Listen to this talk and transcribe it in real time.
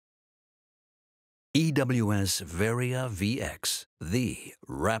EWS.Varia VX, the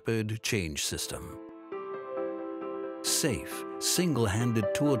rapid change system. Safe, single-handed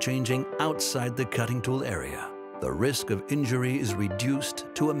tool changing outside the cutting tool area. The risk of injury is reduced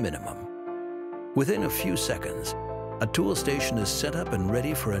to a minimum. Within a few seconds, a tool station is set up and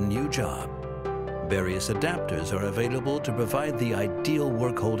ready for a new job. Various adapters are available to provide the ideal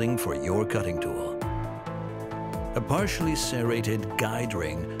work holding for your cutting tool. A partially serrated guide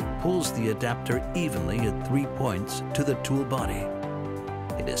ring pulls the adapter evenly at 3 points to the tool body.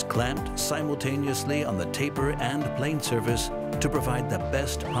 It is clamped simultaneously on the taper and plane surface to provide the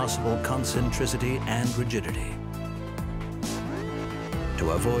best possible concentricity and rigidity.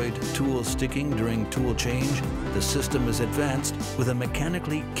 To avoid tool sticking during tool change, the system is advanced with a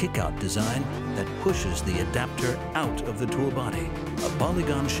mechanically kick-out design that pushes the adapter out of the tool body. A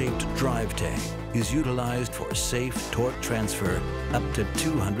polygon-shaped drive tang is utilized for safe torque transfer up to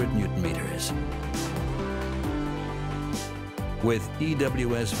 200 Newton meters. With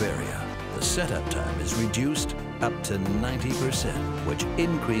EWS.Varia, the setup time is reduced up to 90%, which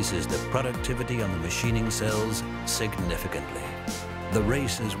increases the productivity on the machining cells significantly. The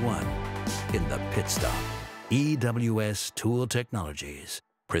race is won in the pit stop. EWS Tool Technologies.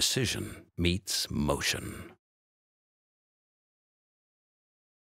 Precision meets motion.